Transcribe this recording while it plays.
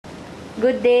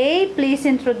Good day. Please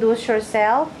introduce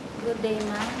yourself. Good day,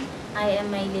 ma'am. I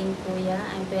am CUYA.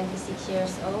 I'm 26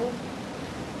 years old.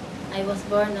 I was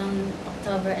born on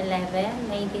October 11,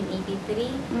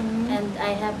 1983. And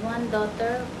I have one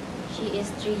daughter. She is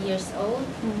 3 years old.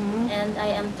 And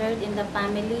I am third in the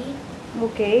family.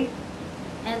 Okay.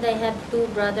 And I have 2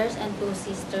 brothers and 2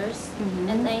 sisters.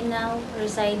 And I now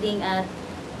residing at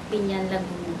Pinyan,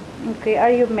 Laguna. Okay.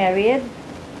 Are you married?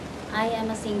 I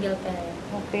am a single parent.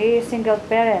 Okay. Single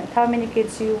parent. How many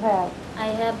kids you have?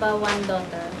 I have one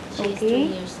daughter. She is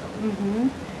 3 years old.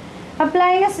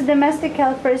 Applying as a domestic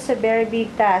helper is a very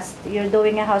big task. You're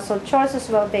doing a household chores as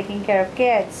well, taking care of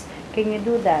kids. Can you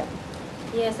do that?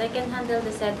 Yes, I can handle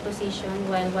the said position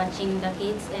while watching the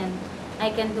kids, and I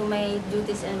can do my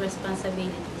duties and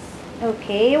responsibilities.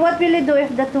 Okay. What will you do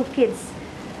if the 2 kids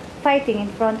fighting in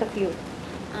front of you?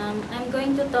 I'm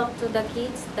going to talk to the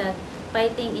kids that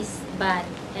fighting is bad,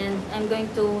 and I'm going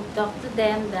to talk to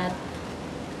them that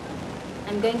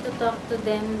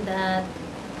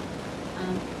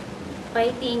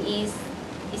fighting is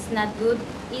not good.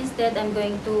 Instead, I'm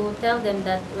going to tell them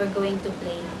that we're going to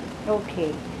play.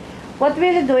 Okay. What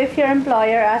will you do if your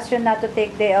employer asks you not to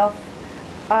take day off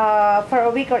for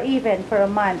a week or even for a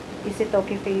month? Is it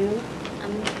okay for you?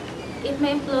 If my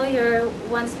employer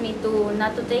wants me to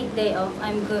not to take day off,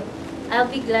 I'll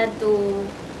be glad to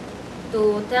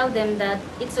tell them that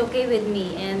it's okay with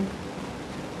me, and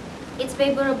it's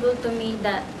favorable to me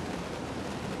that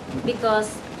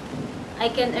because I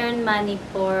can earn money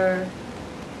for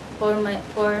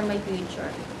my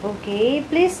future. Okay.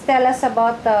 Please tell us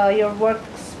about your work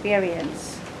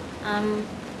experience.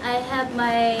 I have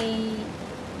my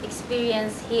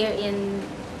experience here in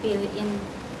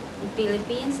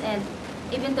Philippines, and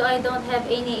even though I don't have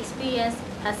any experience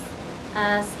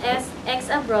as ex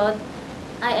abroad,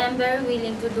 I am very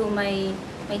willing to do my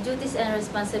duties and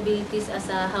responsibilities as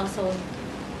a household,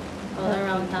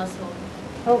 all-around household.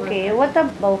 Okay.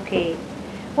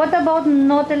 What about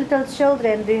naughty little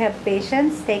children? Do you have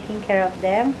patience taking care of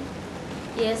them?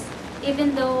 Yes,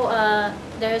 even though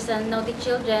there's a naughty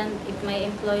children, if my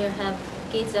employer have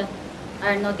kids that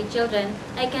are naughty children,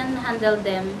 I can handle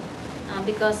them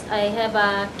because I have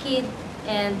a kid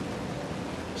and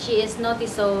she is naughty,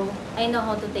 so I know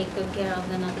how to take good care of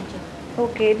the naughty children.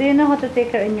 Okay. Do you know how to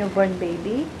take care of a newborn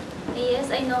baby?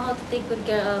 Yes, I know how to take good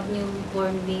care of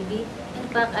newborn baby. In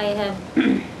fact, I have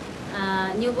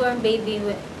newborn baby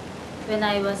when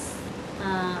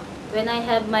I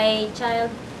have my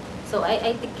child, so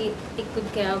I take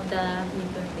good care of the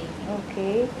newborn baby.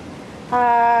 Okay.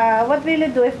 What will you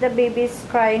do if the baby is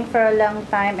crying for a long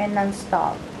time and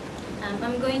non-stop?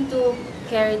 I'm going to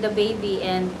carry the baby,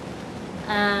 and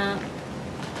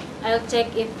I'll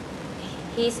check if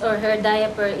his or her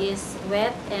diaper is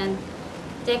wet, and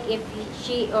check if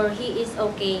she or he is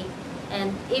okay.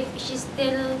 And if she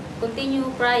still continue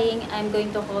crying, I'm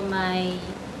going to call my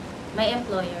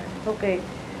employer. Okay.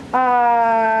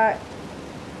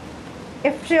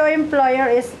 If your employer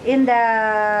is in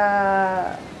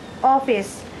the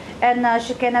office and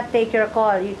she cannot take your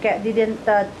call, you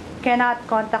cannot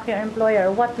contact your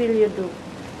employer, what will you do?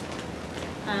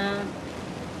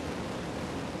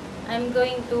 I'm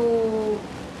going to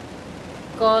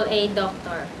call a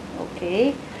doctor.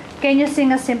 Okay. Can you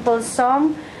sing a simple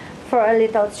song for a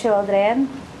little children?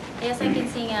 Yes, I can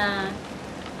sing a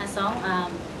song.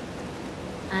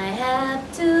 I have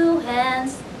 2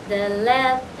 hands, the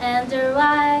left and the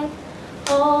right.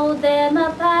 Hold them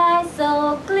up high,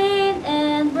 so clean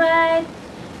and bright.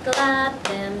 Clap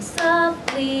them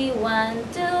softly, 1,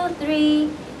 2, 3.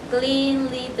 Clean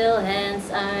little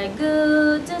hands are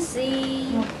good to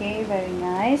see. Okay, very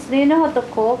nice. Do you know how to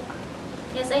cook?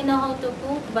 Yes, I know how to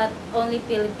cook, but only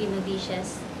Filipino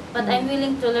dishes. But I'm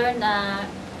willing to learn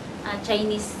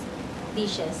Chinese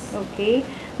dishes. Okay.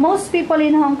 Most people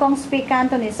in Hong Kong speak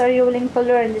Cantonese. Are you willing to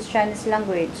learn this Chinese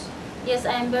language? Yes,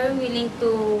 I am very willing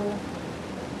to.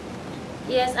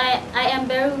 Yes, I am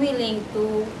very willing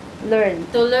to Learn.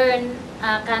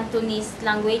 Cantonese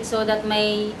language so that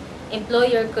my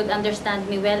employer could understand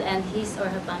me well and his or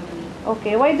her family.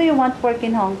 Okay. Why do you want to work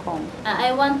in Hong Kong?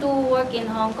 I want to work in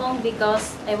Hong Kong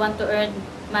because I want to earn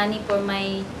money for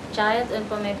my child and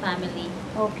for my family.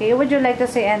 Okay. Would you like to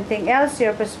say anything else to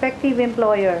your prospective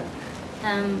employer?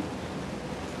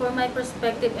 For my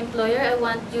prospective employer, I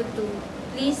want you to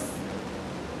please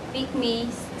pick me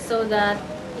so that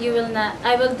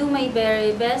I will do my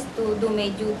very best to do my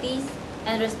duties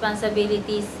and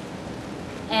responsibilities,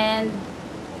 and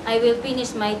I will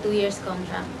finish my 2 years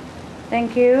contract.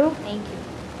 Thank you. Thank you.